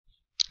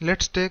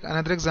Let's take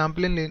another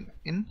example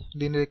in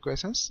linear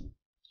equations.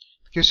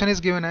 Question is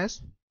given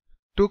as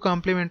two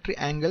complementary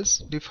angles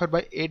differ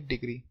by 8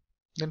 degree.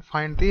 Then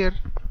find their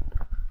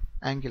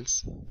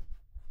angles.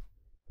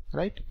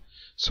 Right?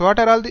 So what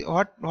are all the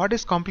what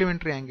is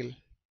complementary angle?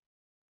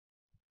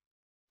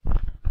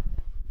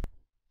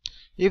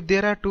 If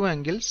there are two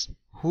angles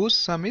whose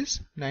sum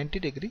is 90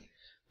 degree,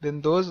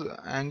 then those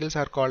angles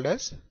are called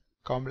as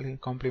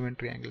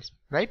complementary angles,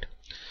 right?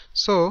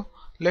 So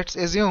let's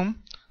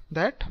assume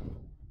that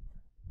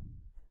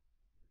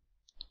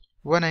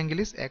one angle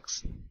is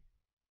x.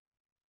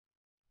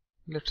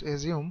 Let's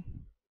assume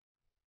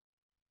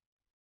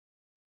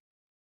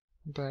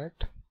that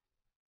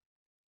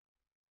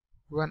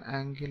one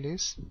angle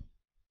is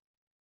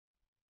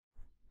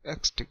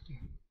x degree,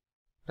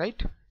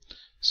 right?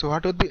 So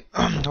what would be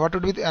what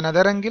would be the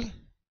another angle?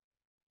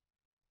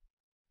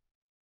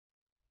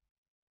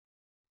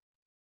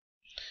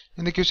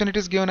 In the question it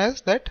is given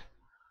as that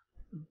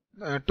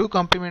two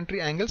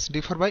complementary angles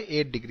differ by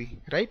 8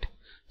 degree, right?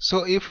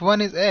 So if one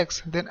is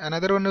x, then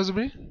another one will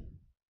be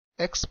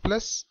x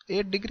plus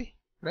 8 degree,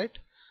 right?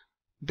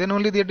 Then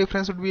only their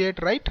difference would be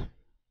 8, right?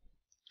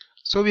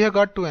 So we have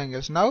got two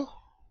angles. Now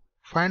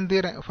find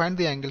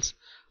the angles.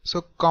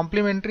 So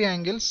complementary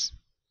angles,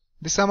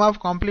 the sum of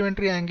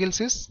complementary angles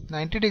is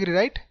 90 degree,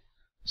 right?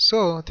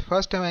 So the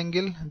first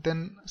angle,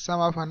 then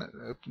sum of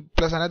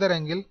plus another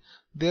angle,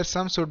 their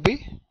sum should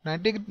be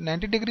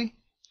 90 degree.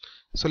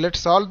 So let's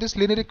solve this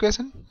linear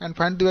equation and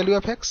find the value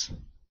of x.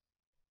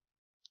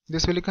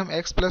 This will become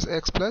x plus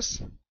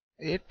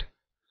 8,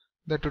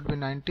 that would be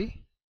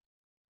 90.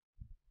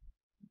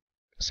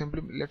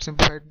 Let's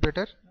simplify it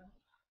better.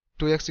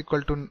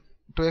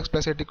 2x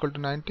plus 8 equal to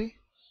 90.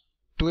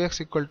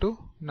 2x equal to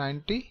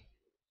 90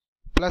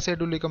 plus 8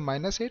 will become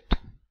minus 8,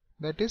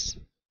 that is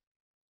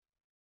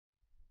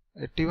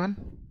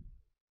 81.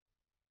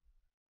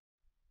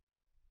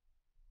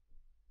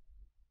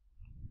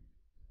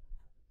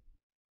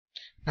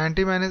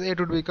 (90 minus 8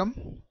 would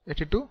become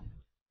 82.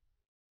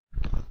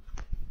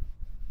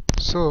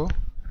 So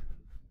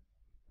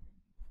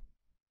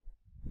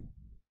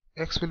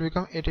x will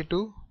become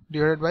 82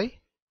 divided by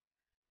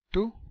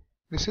 2.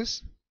 This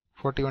is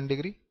 41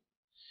 degree.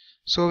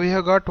 So we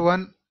have got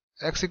one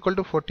x equal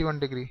to 41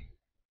 degree.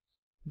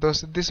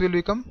 Thus this will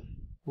become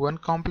one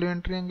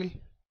complementary angle,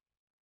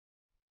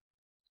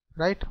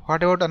 right?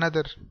 What about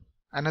another?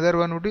 Another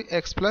one would be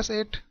x plus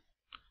 8.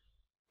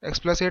 X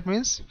plus 8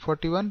 means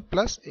 41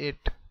 plus 8,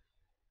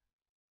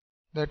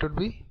 that would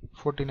be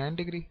 49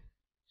 degree.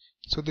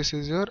 So this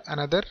is your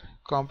another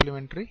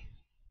complementary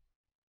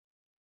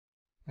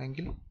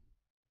angle.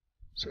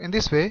 So in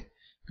this way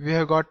we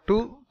have got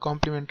two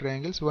complementary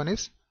angles. One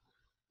is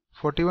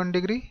 41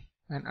 degree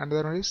and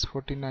another one is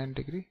 49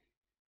 degree.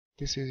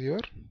 This is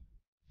your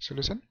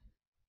solution.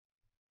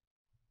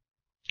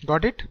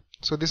 Got it?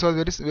 So this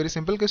was very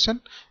simple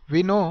question.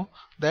 We know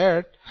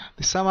that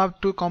the sum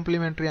of two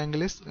complementary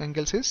angles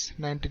is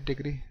 90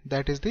 degree.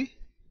 That is the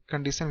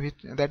condition,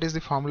 that is the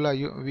formula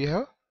we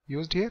have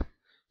used here.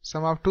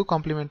 Sum of two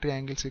complementary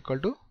angles equal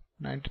to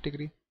 90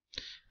 degree,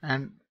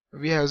 and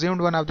we have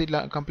assumed one of the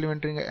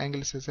complementary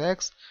angles is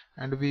x,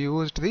 and we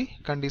used the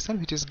condition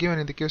which is given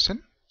in the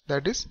question,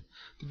 that is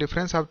the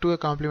difference of two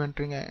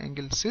complementary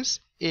angles is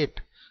 8.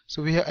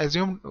 So we have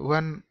assumed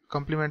one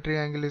complementary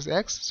angle is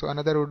x, so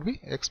another would be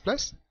x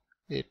plus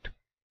 8,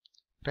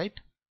 right?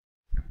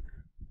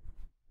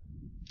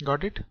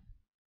 Got it?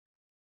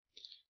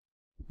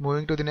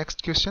 Moving to the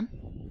next question.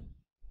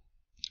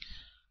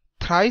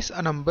 Thrice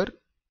a number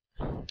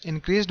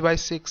increased by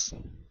 6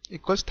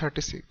 equals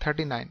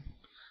 39.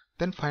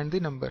 Then find the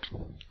number,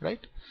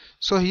 right?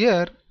 So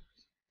here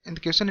in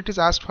the question it is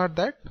asked for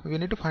that we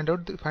need to find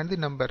the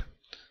number.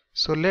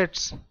 So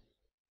let's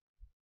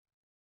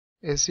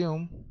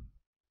assume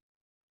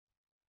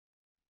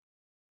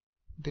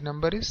the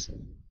number is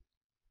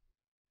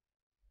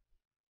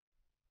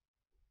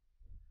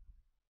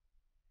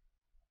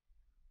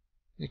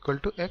equal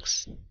to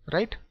x,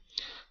 right?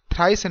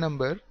 Thrice a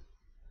number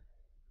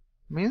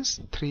means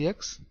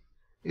 3x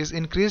is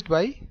increased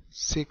by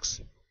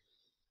 6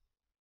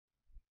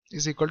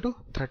 is equal to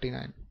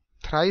 39.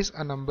 Thrice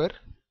a number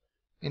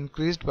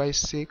increased by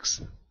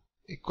 6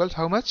 equals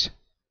how much?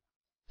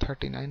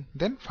 39.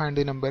 Then find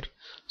the number.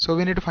 So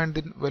we need to find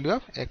the value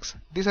of x.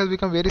 This has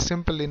become very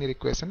simple linear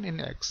equation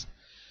in x.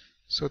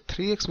 So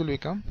 3x will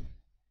become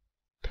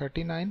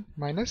 39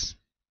 minus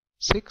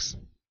 6.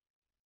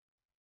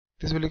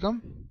 This will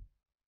become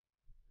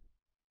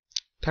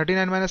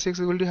 39 minus 6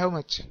 will be how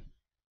much?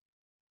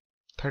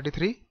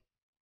 33.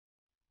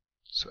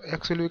 So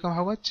x will become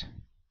how much?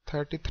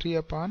 33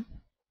 upon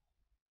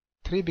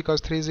 3,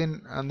 because 3 is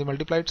in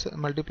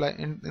the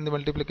in the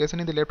multiplication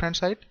in the left hand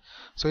side.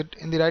 So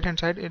in the right hand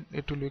side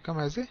it will become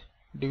as a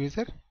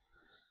divisor.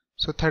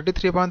 So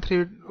 33 upon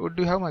 3 would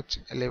be how much?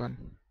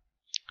 11.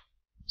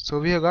 So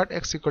we have got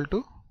x equal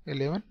to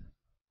 11,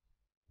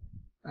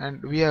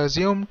 and we have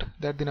assumed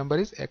that the number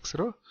is x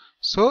row.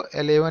 So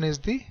 11 is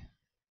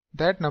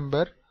that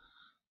number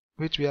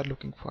which we are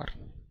looking for.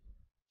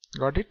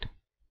 Got it?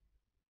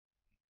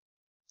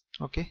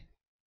 Okay,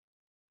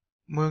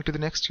 moving to the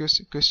next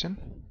question.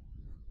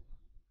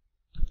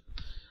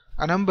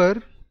 A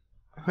number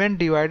when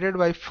divided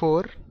by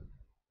 4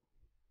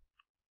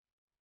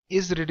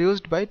 is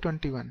reduced by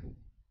 21.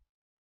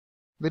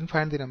 Then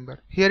find the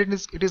number. Here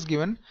it is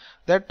given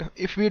that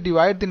if we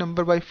divide the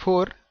number by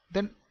 4,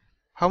 then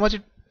how much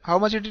it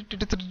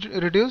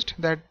is reduced?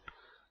 That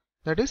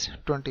is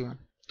 21.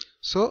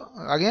 So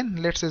again,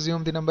 let's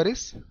assume the number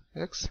is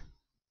x.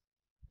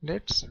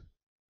 Let's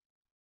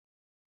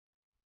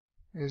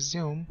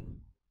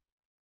assume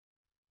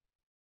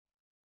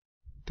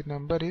the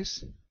number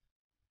is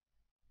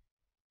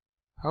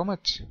how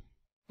much?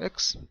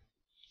 X.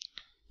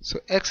 So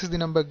x is the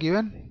number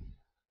given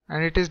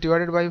and it is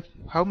divided by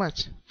how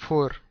much?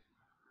 4.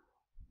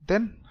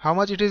 Then how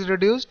much it is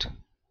reduced?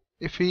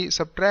 If we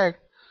subtract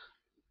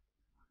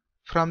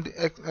from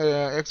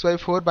the x by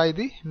 4 by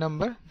the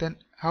number, then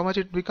how much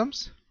it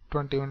becomes?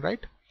 21,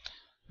 right?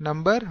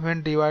 Number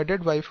when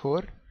divided by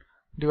 4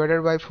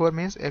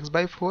 means x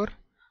by 4.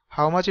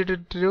 How much it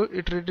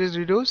is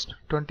reduced?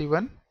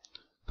 21.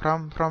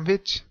 From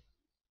which?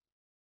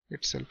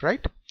 Itself,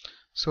 right?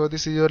 So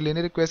this is your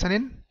linear equation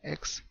in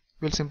x.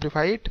 We'll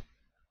simplify it.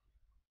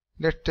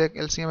 Let's take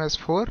LCM as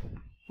 4.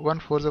 1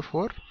 4 is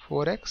 4,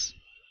 4x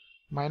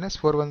minus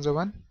 4 1 is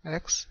 1,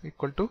 x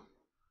equal to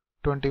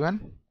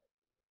 21.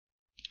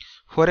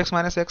 4x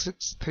minus x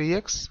is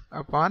 3x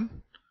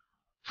upon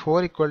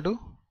 4 equal to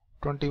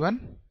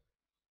 21.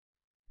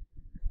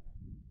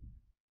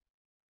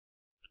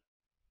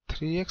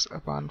 3x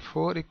upon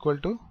 4 equal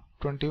to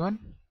 21.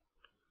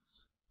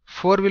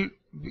 4 will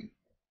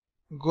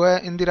go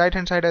in the right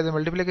hand side as a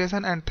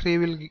multiplication and 3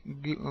 will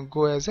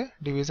go as a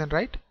division,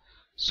 right?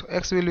 So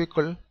x will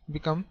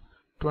become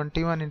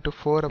 21 into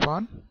 4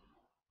 upon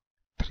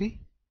 3.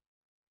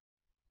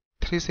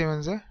 3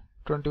 7s are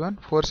 21,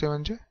 4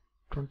 7s are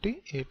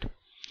 28.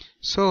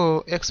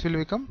 So x will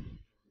become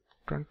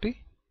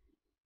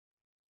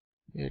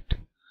 28.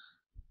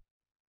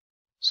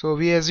 So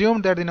we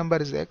assumed that the number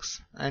is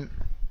x, and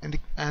in the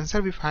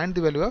answer we find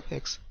the value of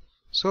x.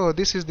 So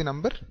this is the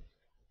number,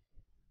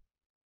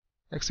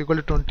 x equal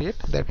to 28.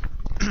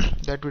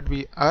 That would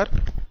be our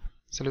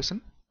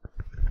solution.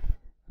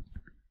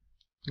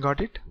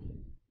 Got it?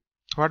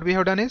 What we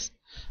have done is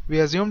we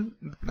assumed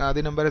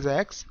the number is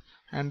x,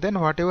 and then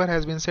whatever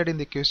has been said in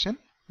the question,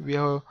 we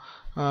have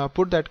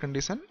put that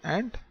condition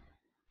and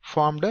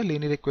formed a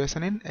linear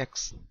equation in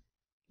x.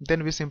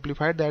 Then we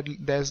simplified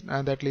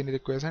that linear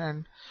equation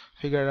and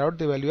figured out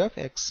the value of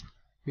x,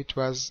 which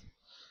was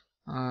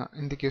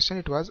in the question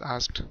it was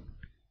asked.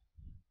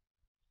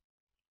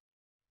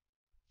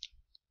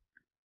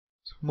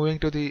 So moving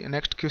to the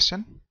next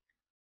question.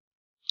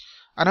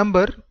 A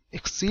number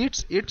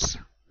exceeds its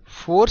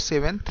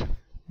 4/7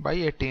 by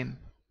 18.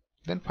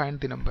 Then find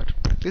the number.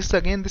 This is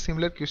again the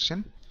similar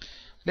question.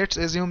 Let's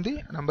assume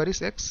the number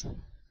is x.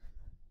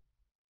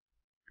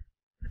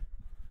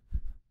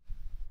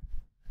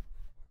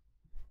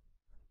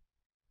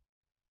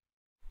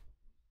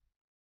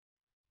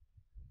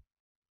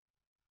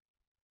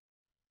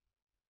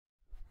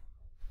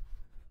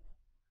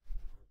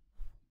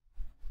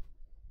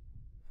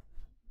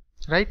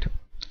 Right?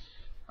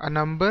 A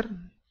number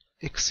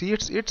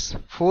exceeds its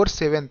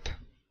 4/7,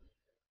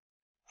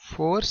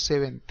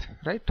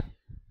 right?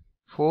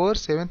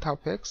 4/7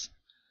 of x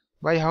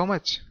by how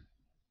much?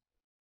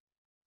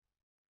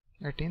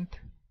 18th.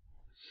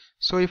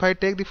 So if I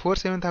take the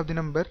 4/7 of the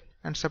number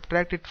and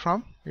subtract it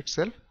from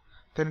itself,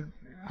 then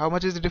how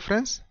much is the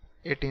difference?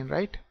 18,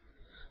 right?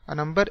 A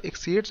number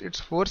exceeds its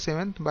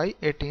 4/7 by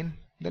 18,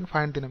 then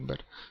find the number.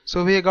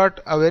 So we got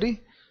a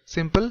very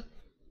simple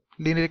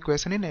linear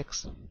equation in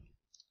x,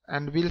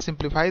 and we'll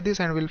simplify this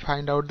and we'll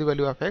find out the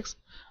value of x,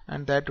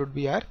 and that would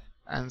be our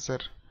answer,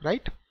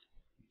 right?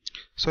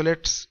 So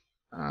let's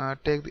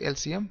take the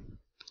LCM.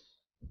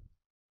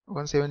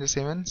 1 7 is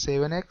 7,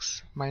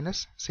 7x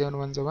minus 7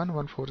 1 is 1,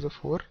 1 4 is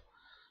 4,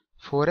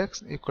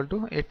 4x equal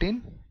to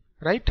 18,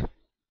 right?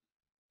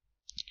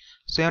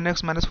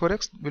 7x minus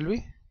 4x will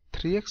be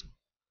 3x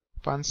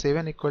upon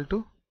 7 equal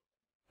to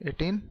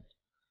 18.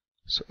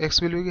 So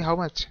x will be how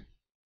much?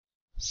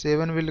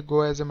 7 will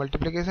go as a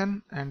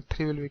multiplication and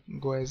 3 will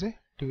go as a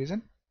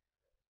division.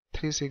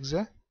 3 6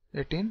 is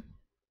 18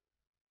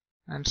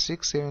 and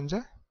 6 7 is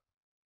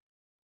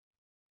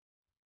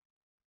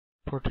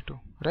 42,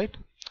 right?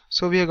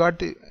 So we have got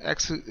the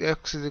x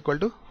is equal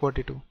to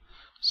 42.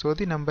 So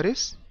the number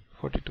is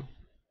 42,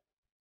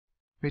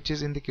 which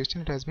is in the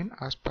question it has been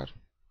asked for.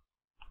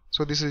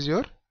 So this is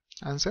your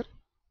answer.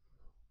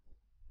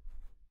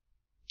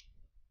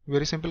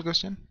 Very simple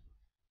question.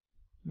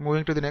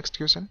 Moving to the next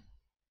question.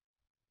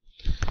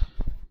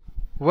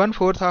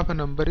 1/4 of a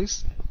number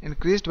is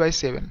increased by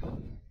 7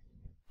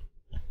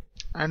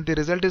 and the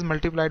result is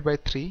multiplied by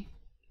 3.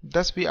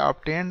 Thus we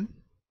obtained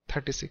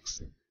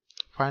 36.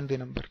 Find the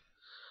number.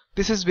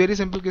 This is very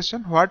simple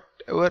question.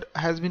 Whatever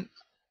has been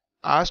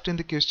asked in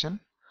the question,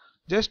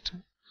 just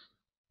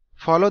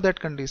follow that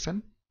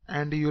condition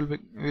and you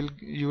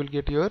will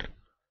get your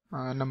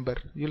number.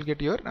 You will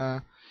get your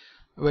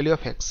value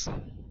of x.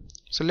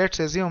 So let's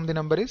assume the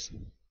number is,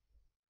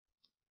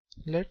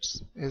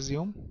 let's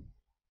assume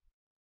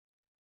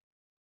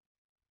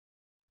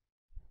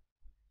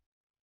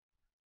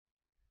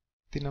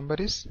the number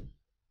is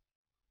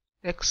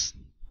x,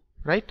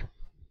 right?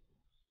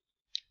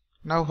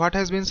 Now what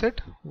has been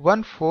said?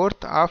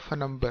 1/4 of a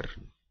number.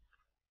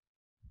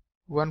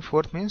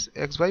 1/4 means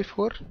x by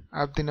 4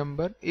 of the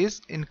number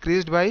is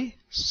increased by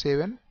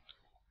 7.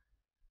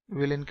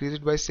 Will increase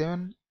it by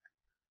 7.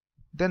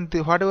 Then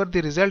whatever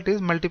the result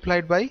is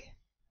multiplied by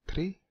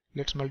 3.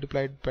 Let's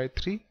multiply it by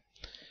 3.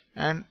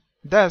 And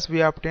thus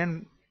we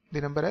obtain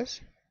the number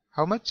as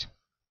how much?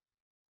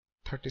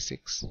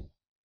 36.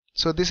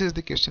 So this is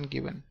the question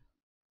given.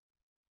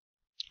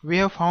 We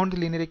have found the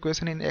linear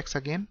equation in x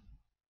again.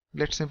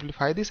 Let's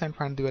simplify this and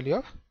find the value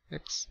of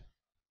x.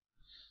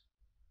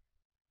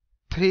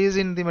 3 is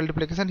in the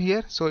multiplication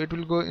here, so it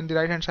will go in the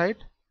right hand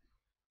side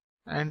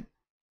and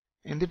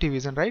in the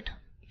division, right?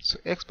 So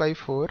x by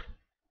 4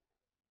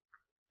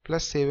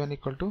 plus 7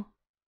 equal to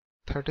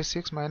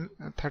 36 minus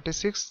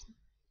 36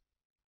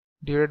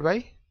 divided by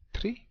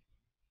 3.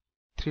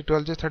 3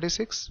 12 is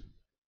 36,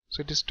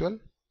 so it is 12.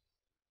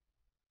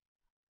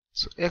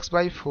 So x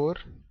by 4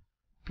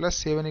 plus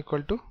 7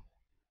 equal to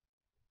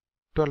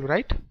 12,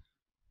 right?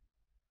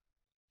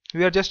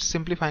 We are just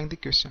simplifying the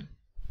question.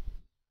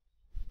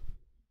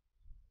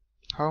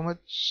 How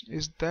much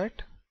is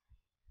that?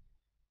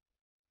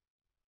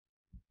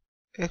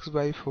 X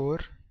by 4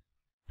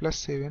 plus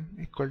 7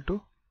 equal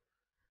to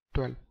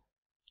 12.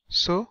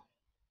 So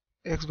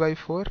x by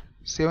 4,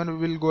 7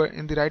 will go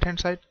in the right hand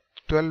side.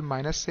 12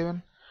 minus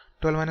 7.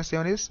 12 minus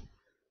 7 is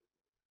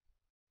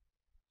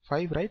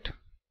 5, right?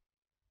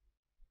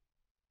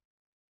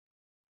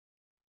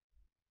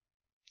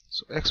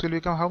 So x will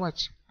become how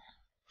much?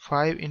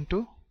 5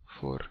 into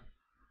 4.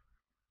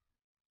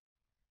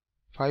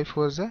 5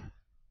 4 is a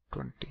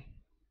 20.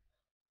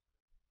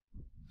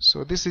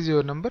 So this is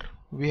your number.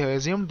 We have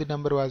assumed the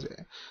number was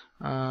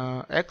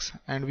x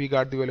and we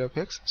got the value of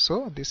x.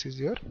 So this is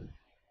your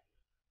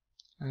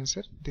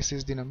answer. This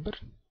is the number.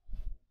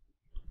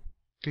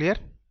 Clear?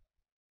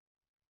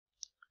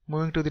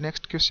 Moving to the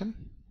next question.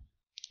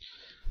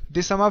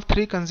 The sum of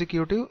 3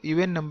 consecutive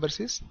even numbers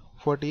is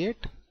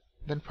 48.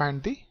 Then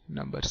find the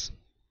numbers.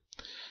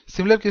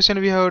 Similar question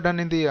we have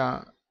done in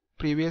the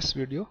previous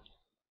video,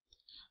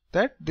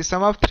 that the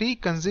sum of 3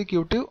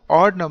 consecutive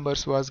odd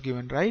numbers was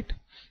given, right?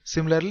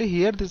 Similarly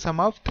here the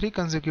sum of 3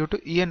 consecutive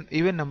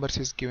even numbers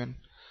is given.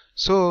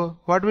 So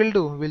what we'll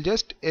do, we'll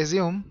just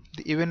assume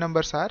the even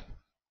numbers are,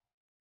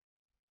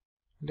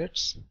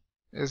 let's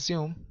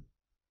assume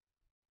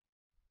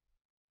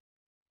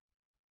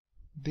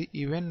the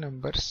even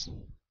numbers,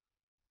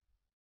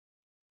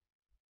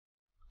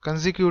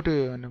 consecutive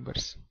even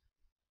numbers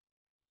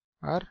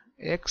are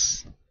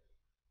x,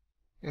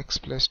 x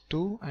plus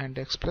 2 and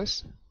x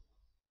plus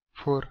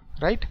 4,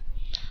 right?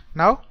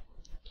 Now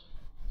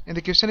in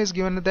the question is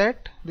given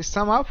that the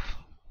sum of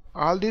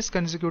all these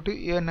consecutive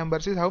even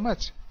numbers is how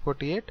much?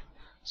 48.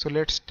 So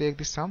let's take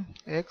the sum.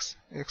 X,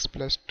 x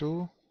plus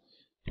 2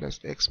 plus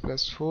x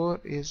plus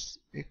 4 is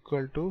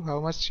equal to how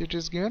much it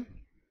is given?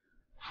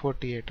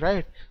 48,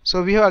 right?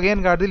 So we have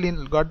again got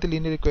the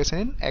linear equation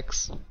in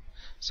x.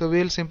 So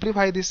we will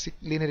simplify this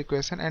linear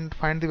equation and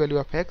find the value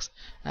of x,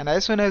 and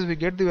as soon as we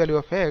get the value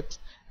of x,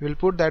 we will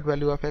put that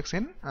value of x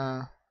in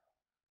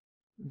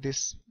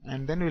this,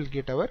 and then we will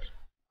get our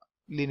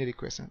linear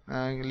equation.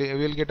 We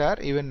will get our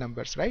even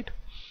numbers, right?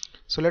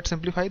 So let's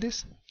simplify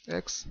this.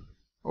 X,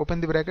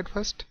 open the bracket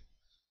first,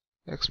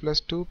 x plus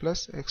 2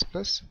 plus x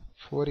plus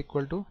 4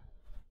 equal to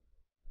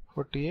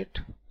 48.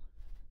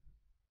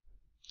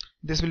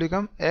 This will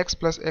become x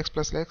plus x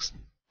plus x,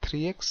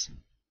 3x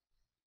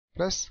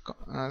plus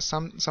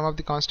some of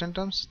the constant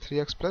terms,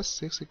 3x plus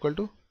 6 equal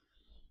to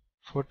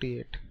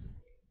 48.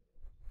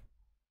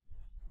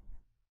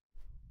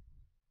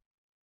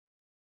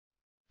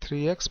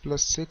 X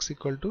plus 6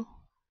 equal to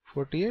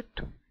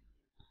 48.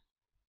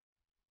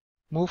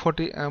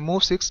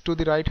 Move 6 to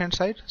the right hand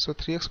side, so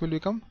 3x will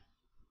become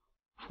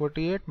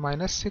 48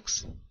 minus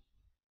 6.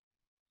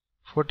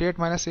 48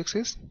 minus 6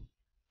 is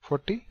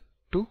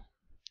 42.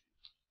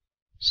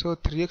 So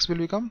 3x will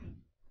become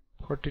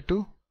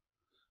 42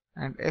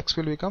 and x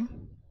will become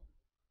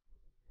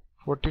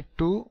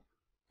 42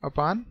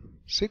 upon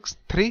 6,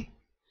 3,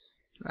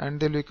 and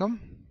they will become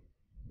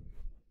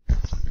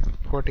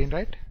 14,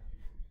 right?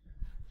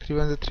 3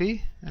 1 is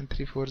 3 and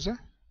 3 4 is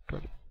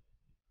 12.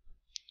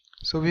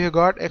 So we have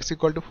got x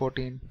equal to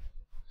 14,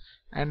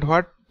 and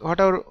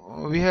whatever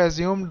we have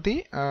assumed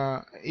the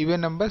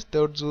even numbers,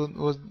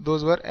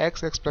 those were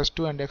x, x plus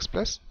 2 and x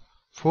plus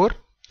 4.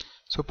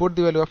 So put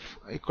the value of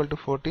equal to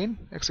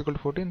 14, x equal to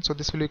 14. So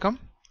this will become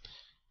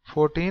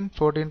 14,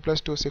 14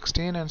 plus 2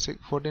 16, and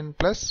 14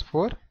 plus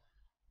 4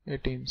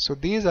 18. So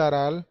these are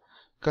all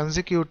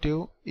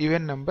consecutive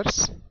even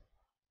numbers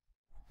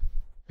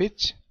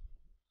which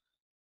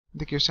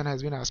the question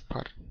has been asked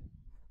for,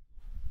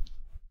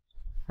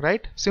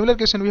 right? Similar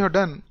question we have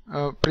done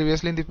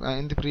previously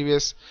in the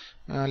previous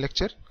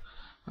lecture.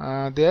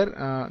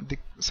 the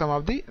sum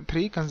of the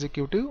 3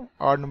 consecutive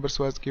odd numbers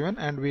was given,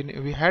 and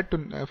we had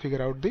to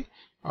figure out the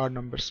odd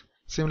numbers.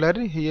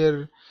 Similarly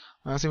here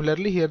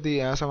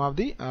the sum of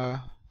the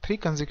 3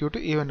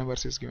 consecutive even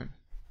numbers is given.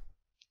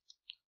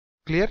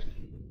 Clear?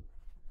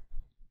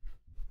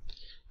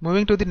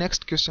 Moving to the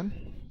next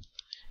question.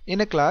 In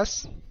a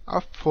class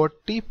of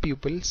 40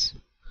 pupils,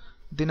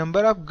 the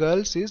number of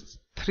girls is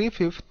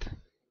 3/5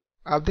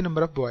 of the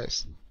number of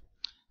boys.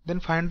 Then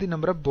find the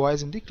number of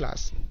boys in the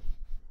class.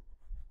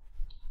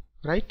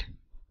 Right?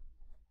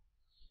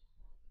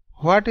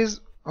 What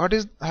has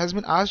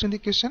been asked in the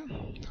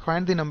question?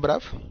 Find the number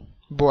of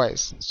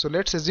boys. So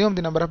let's assume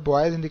the number of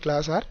boys in the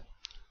class are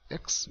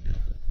x.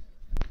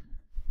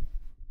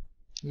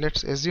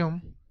 Let's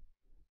assume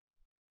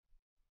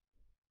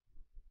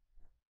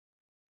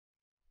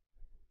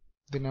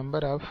the number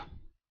of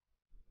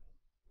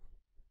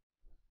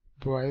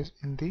boys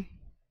in the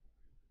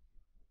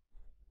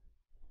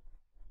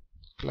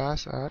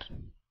class are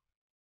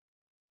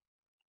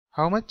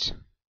how much?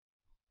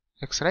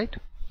 X, right?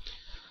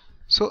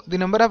 So the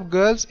number of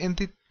girls in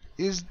the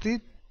is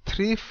the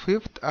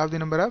 3/5 of the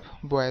number of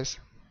boys.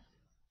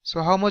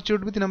 So how much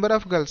would be the number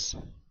of girls?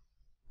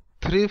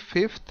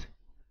 3/5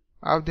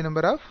 of the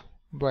number of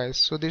boys.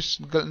 So this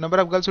number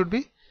of girls would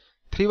be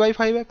 3 by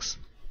 5x,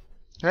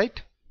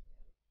 right?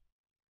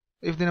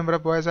 If the number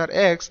of boys are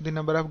x, the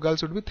number of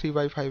girls would be 3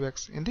 by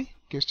 5x in the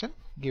question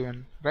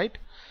given, right?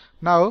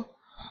 Now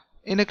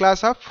in a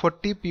class of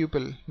 40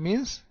 people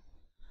means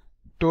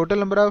total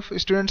number of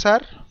students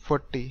are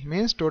 40,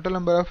 means total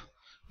number of,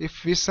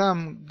 if we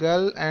sum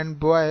girl and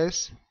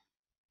boys,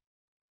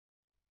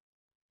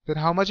 then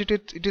how much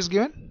it is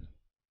given?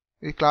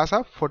 A class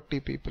of 40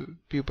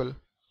 pupil.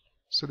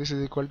 So this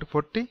is equal to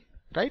 40,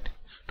 right?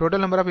 Total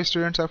number of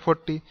students are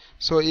 40.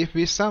 So if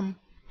we sum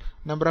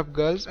number of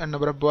girls and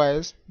number of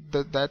boys,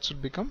 that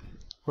should become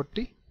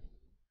 40.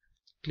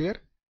 Clear?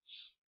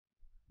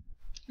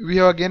 We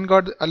have again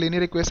got a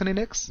linear equation in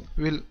x.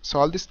 We'll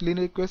solve this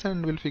linear equation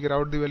and we'll figure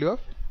out the value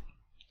of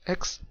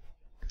x,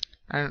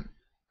 and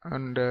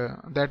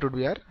that would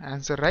be our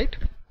answer, right?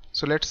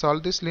 So let's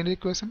solve this linear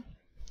equation.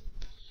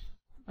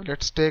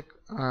 Let's take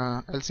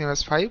LCM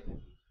as 5.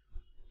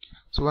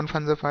 So 1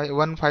 5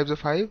 is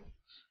 5,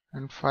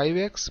 and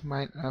 5x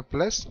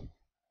plus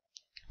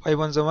 5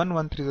 1 is 1,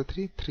 1 3 is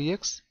 3,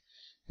 3x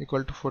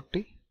equal to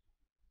 40,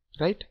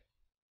 right?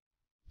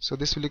 So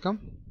this will become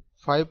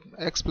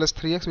 5x plus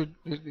 3x will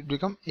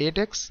become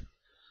 8x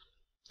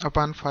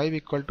upon 5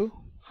 equal to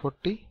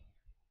 40.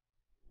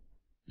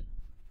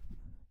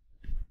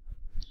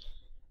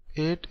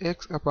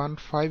 8x upon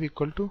 5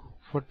 equal to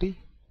 40.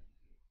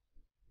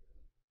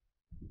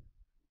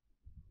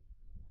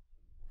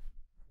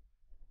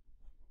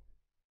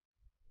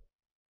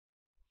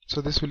 So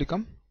this will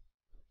become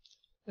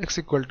x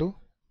equal to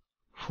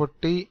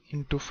 40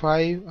 into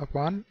 5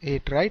 upon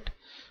 8, right?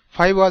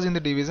 5 was in the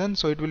division,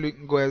 so it will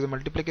go as a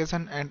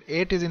multiplication, and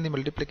 8 is in the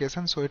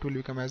multiplication, so it will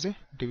become as a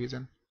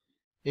division.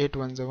 8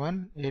 1 is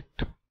 1, 8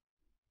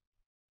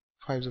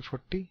 5 is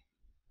 40.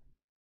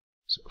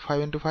 So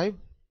 5 into 5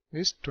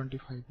 is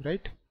 25,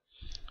 right?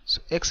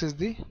 So x is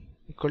the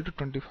equal to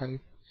 25.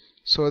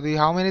 So the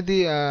how many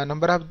the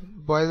number of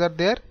boys are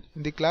there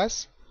in the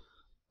class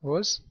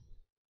was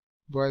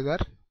boys are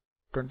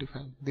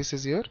 25. This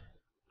is your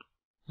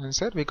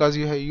answer, because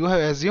you have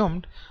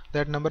assumed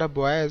that number of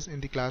boys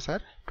in the class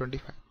are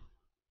 25.